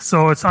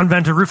So it's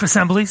unvented roof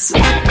assemblies.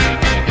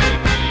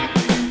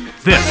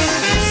 This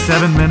is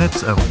 7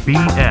 Minutes of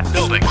BS.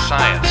 Building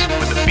science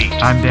with a beat.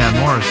 I'm Dan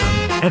Morrison,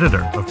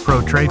 editor of Pro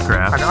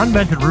Tradecraft. An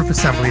unvented roof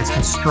assembly is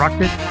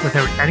constructed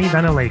without any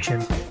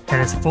ventilation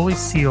and is fully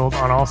sealed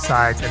on all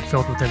sides and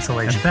filled with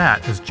insulation. And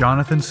that is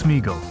Jonathan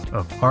Smeagol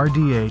of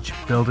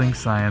RDH Building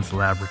Science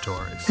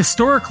Laboratories.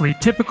 Historically,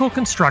 typical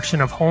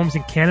construction of homes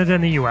in Canada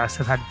and the US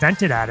have had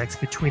vented attics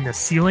between the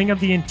ceiling of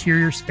the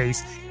interior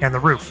space and the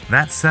roof.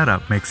 That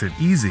setup makes it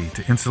easy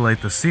to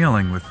insulate the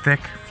ceiling with thick,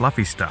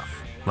 fluffy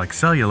stuff, like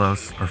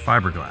cellulose or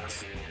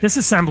fiberglass. This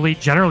assembly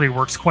generally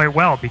works quite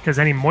well because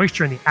any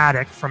moisture in the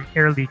attic from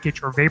air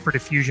leakage or vapor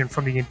diffusion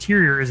from the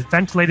interior is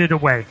ventilated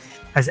away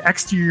as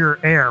exterior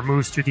air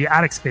moves through the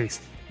attic space,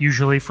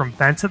 usually from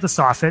vents at the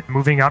soffit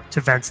moving up to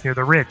vents near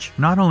the ridge.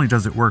 Not only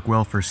does it work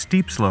well for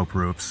steep slope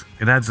roofs,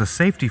 it adds a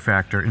safety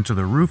factor into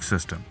the roof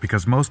system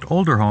because most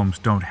older homes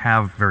don't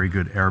have very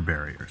good air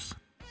barriers.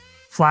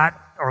 Flat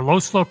or low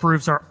slope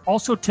roofs are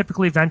also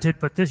typically vented,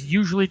 but this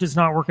usually does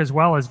not work as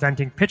well as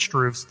venting pitched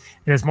roofs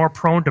and is more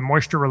prone to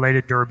moisture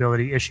related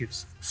durability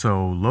issues.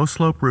 So low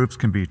slope roofs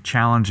can be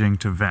challenging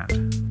to vent.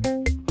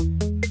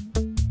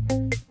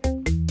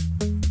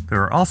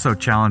 There are also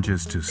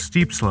challenges to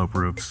steep slope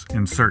roofs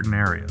in certain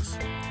areas,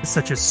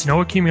 Such as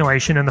snow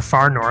accumulation in the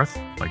far north,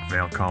 like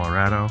Vail,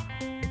 Colorado,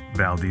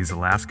 Valdez,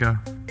 Alaska,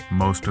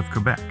 most of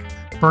Quebec.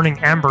 burning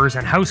embers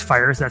and house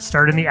fires that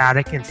start in the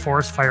attic in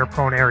forest fire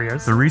prone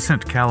areas, The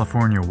recent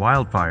California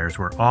wildfires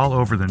were all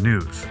over the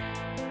news,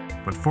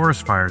 but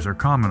forest fires are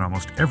common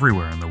almost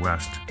everywhere in the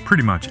West,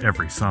 pretty much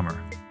every summer.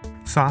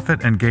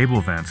 Soffit and gable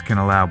vents can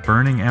allow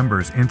burning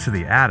embers into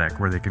the attic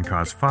where they can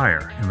cause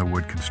fire in the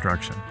wood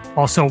construction.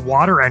 also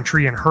water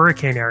entry in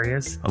hurricane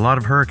areas, A lot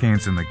of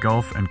hurricanes in the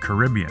Gulf and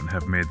Caribbean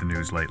have made the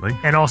news lately.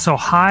 and also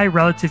high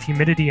relative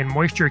humidity and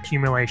moisture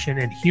accumulation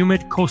in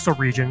humid coastal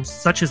regions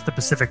such as the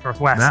Pacific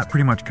Northwest. That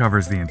pretty much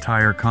covers the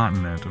entire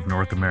continent of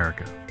North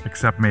America,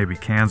 except maybe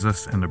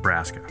Kansas and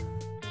Nebraska.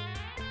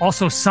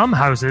 Also, some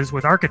houses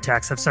with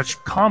architects have such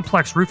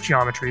complex roof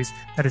geometries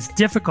that it's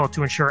difficult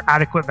to ensure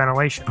adequate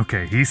ventilation.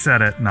 Okay, he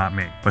said it, not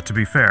me. But to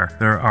be fair,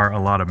 there are a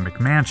lot of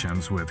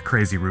McMansions with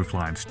crazy roof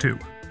lines too.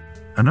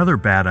 Another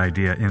bad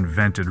idea in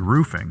vented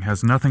roofing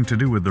has nothing to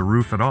do with the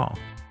roof at all.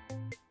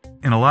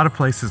 In a lot of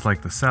places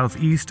like the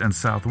Southeast and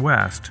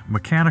Southwest,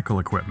 mechanical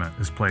equipment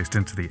is placed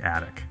into the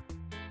attic.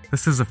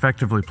 This is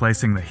effectively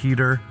placing the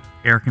heater,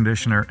 air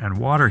conditioner, and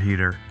water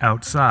heater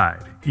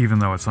outside, even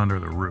though it's under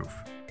the roof.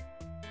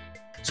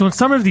 So in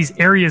some of these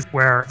areas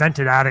where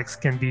vented attics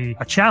can be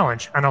a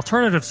challenge, an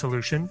alternative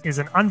solution is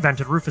an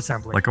unvented roof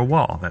assembly. Like a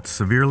wall that's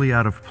severely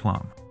out of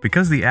plumb.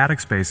 Because the attic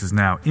space is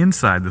now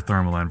inside the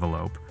thermal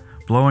envelope,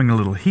 blowing a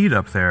little heat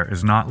up there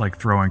is not like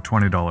throwing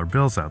 $20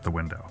 bills out the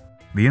window.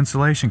 The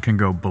insulation can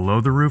go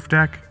below the roof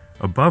deck,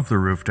 above the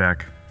roof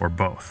deck, or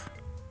both.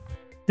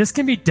 This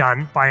can be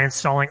done by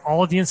installing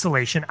all of the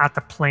insulation at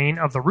the plane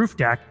of the roof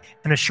deck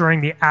and assuring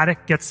the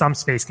attic gets some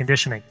space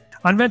conditioning.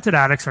 Unvented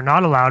attics are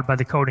not allowed by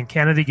the code in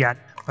Canada yet,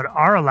 but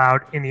are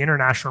allowed in the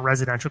International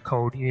Residential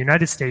Code in the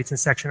United States in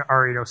Section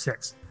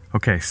R806.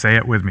 Okay, say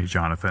it with me,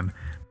 Jonathan.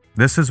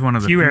 This is one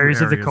of the Few areas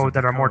of the code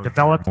that are more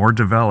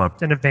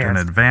developed and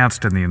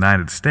advanced in the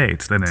United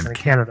States than in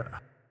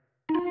Canada.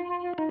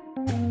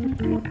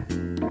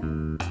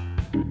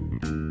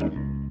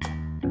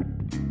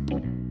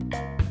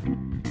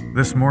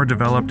 This more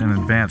developed and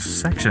advanced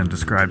section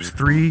describes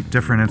 3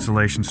 different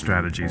insulation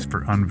strategies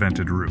for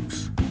unvented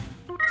roofs.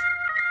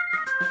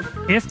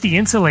 If the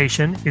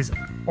insulation is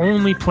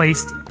only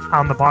placed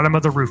on the bottom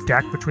of the roof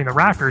deck between the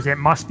rafters, it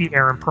must be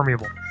air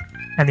impermeable,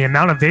 and the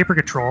amount of vapor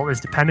control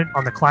is dependent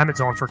on the climate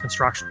zone for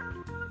construction.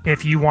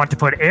 If you want to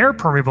put air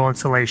permeable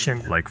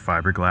insulation Like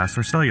fiberglass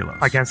or cellulose.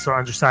 against the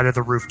underside of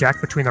the roof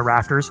deck between the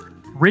rafters,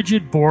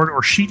 rigid board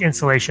or sheet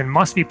insulation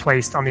must be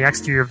placed on the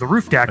exterior of the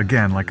roof deck.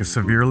 Again, like a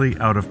severely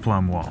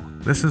out-of-plumb wall.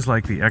 This is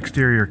like the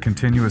exterior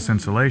continuous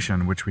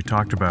insulation, which we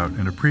talked about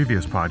in a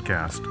previous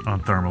podcast on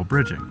thermal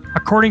bridging.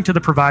 According to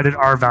the provided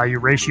R-value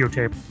ratio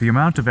table. The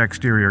amount of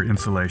exterior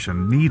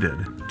insulation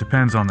needed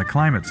depends on the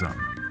climate zone.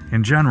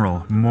 In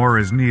general, more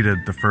is needed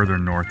the further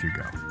north you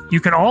go. You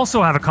can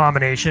also have a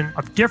combination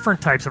of different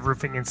types of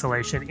roofing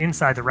insulation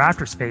inside the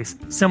rafter space,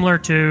 similar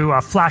to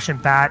a flash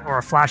and bat or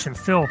a flash and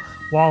fill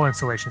wall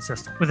insulation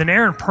system. With an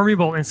air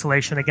impermeable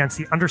insulation against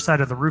the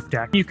underside of the roof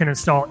deck, you can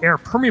install air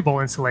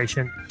permeable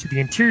insulation to the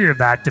interior of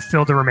that to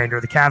fill the remainder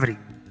of the cavity.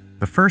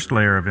 The first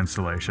layer of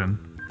insulation,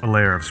 a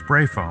layer of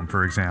spray foam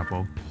for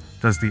example,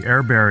 does the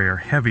air barrier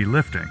heavy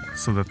lifting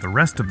so that the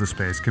rest of the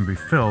space can be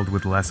filled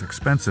with less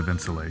expensive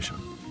insulation.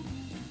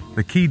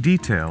 The key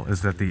detail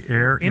is that the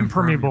air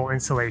Impermeable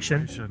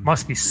insulation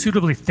must be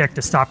suitably thick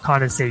to stop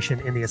condensation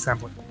in the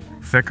assembly.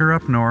 thicker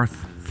up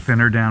north,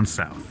 thinner down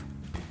south.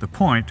 The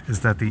point is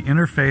that the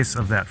interface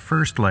of that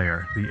first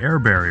layer, the air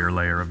barrier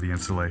layer of the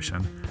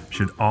insulation,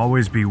 should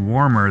always be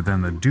warmer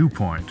than the dew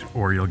point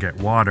or you'll get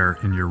water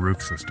in your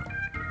roof system.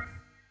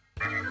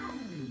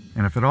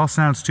 And if it all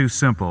sounds too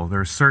simple,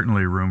 there's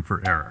certainly room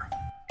for error.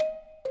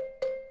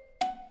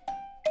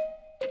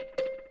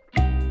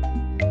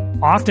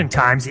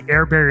 Oftentimes, the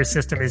air barrier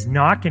system is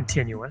not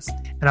continuous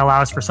and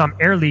allows for some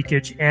air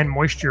leakage and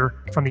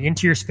moisture from the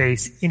interior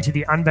space into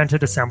the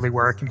unvented assembly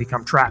where it can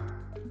become trapped.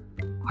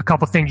 A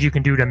couple things you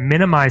can do to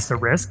minimize the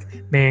risk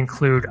may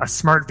include a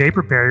smart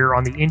vapor barrier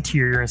on the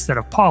interior instead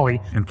of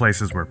poly in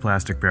places where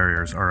plastic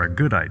barriers are a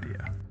good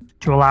idea,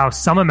 to allow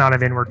some amount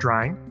of inward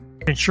drying.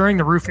 Ensuring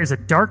the roof is a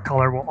dark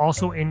color will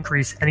also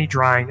increase any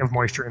drying of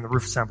moisture in the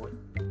roof assembly.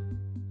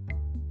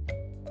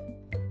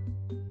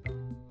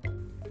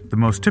 The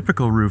most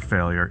typical roof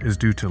failure is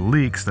due to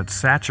leaks that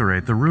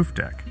saturate the roof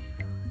deck.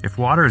 If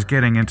water is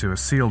getting into a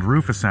sealed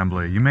roof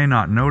assembly, you may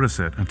not notice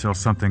it until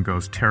something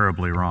goes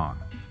terribly wrong.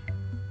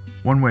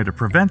 One way to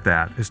prevent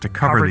that is to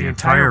cover the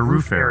entire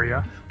roof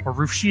area or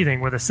roof sheathing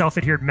with a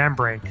self-adhered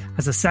membrane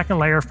as a second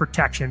layer of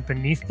protection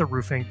beneath the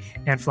roofing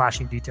and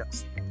flashing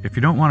details. If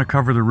you don't want to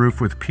cover the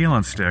roof with peel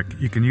and stick,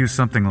 you can use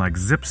something like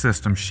zip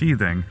system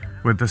sheathing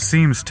with the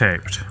seams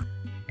taped.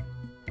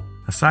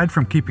 Aside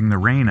from keeping the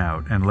rain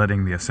out and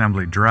letting the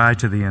assembly dry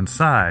to the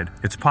inside,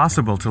 it's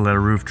possible to let a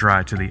roof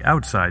dry to the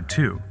outside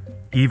too,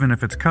 even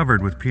if it's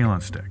covered with peel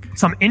and stick.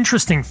 Some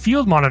interesting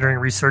field monitoring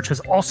research has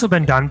also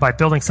been done by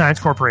Building Science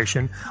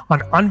Corporation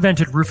on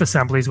unvented roof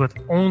assemblies with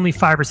only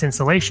fibrous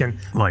insulation,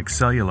 like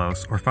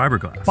cellulose or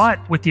fiberglass, but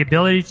with the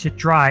ability to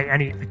dry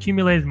any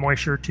accumulated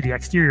moisture to the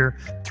exterior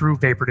through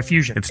vapor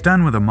diffusion. It's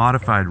done with a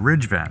modified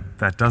ridge vent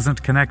that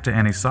doesn't connect to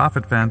any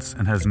soffit vents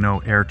and has no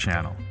air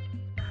channel.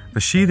 The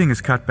sheathing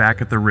is cut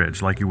back at the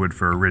ridge like you would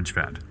for a ridge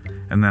vent,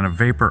 and then a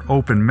vapor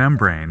open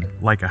membrane,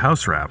 like a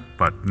house wrap,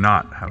 but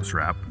not house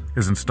wrap,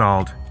 is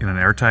installed in an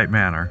airtight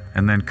manner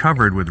and then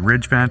covered with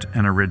ridge vent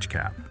and a ridge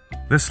cap.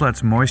 This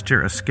lets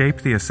moisture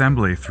escape the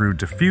assembly through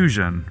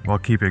diffusion while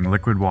keeping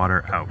liquid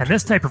water out. And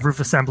this type of roof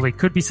assembly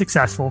could be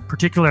successful,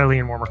 particularly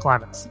in warmer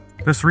climates.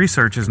 This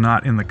research is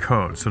not in the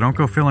code, so don't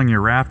go filling your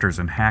rafters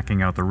and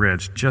hacking out the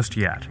ridge just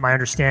yet. My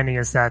understanding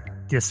is that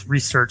this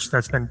research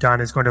that's been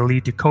done is going to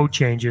lead to code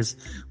changes,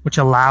 which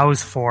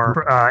allows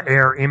for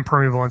air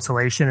impermeable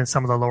insulation in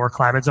some of the lower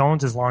climate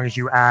zones as long as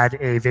you add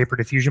a vapor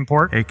diffusion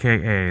port.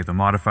 AKA the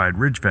modified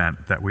ridge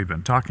vent that we've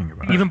been talking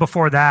about. Even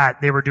before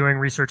that, they were doing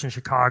research in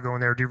Chicago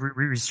and they were doing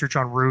research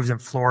on roofs in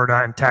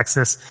Florida and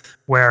Texas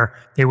where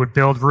they would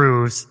build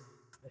roofs,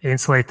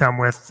 insulate them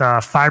with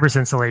fibrous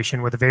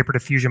insulation with a vapor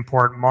diffusion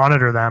port,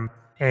 monitor them,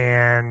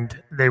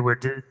 and they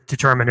would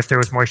determine if there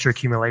was moisture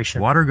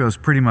accumulation. Water goes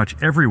pretty much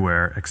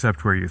everywhere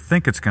except where you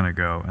think it's going to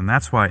go, and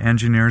that's why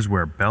engineers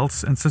wear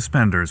belts and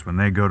suspenders when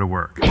they go to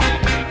work.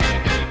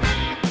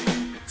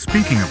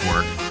 Speaking of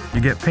work, you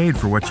get paid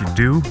for what you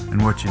do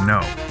and what you know.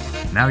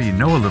 Now you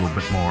know a little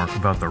bit more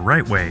about the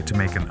right way to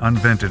make an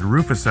unvented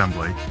roof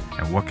assembly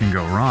and what can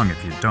go wrong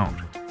if you don't.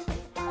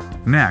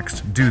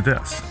 Next, do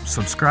this.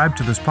 Subscribe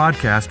to this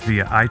podcast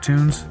via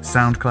iTunes,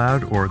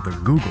 SoundCloud, or the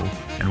Google,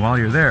 and while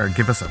you're there,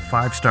 give us a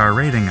 5-star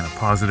rating and a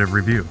positive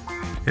review.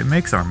 It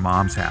makes our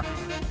moms happy.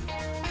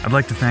 I'd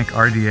like to thank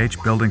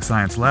RDH Building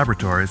Science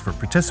Laboratories for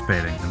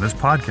participating in this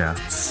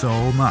podcast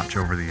so much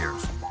over the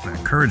years, and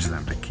encourage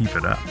them to keep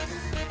it up.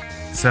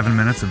 7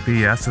 Minutes of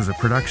BS is a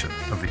production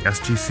of the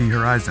SGC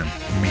Horizon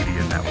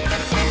Media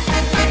Network.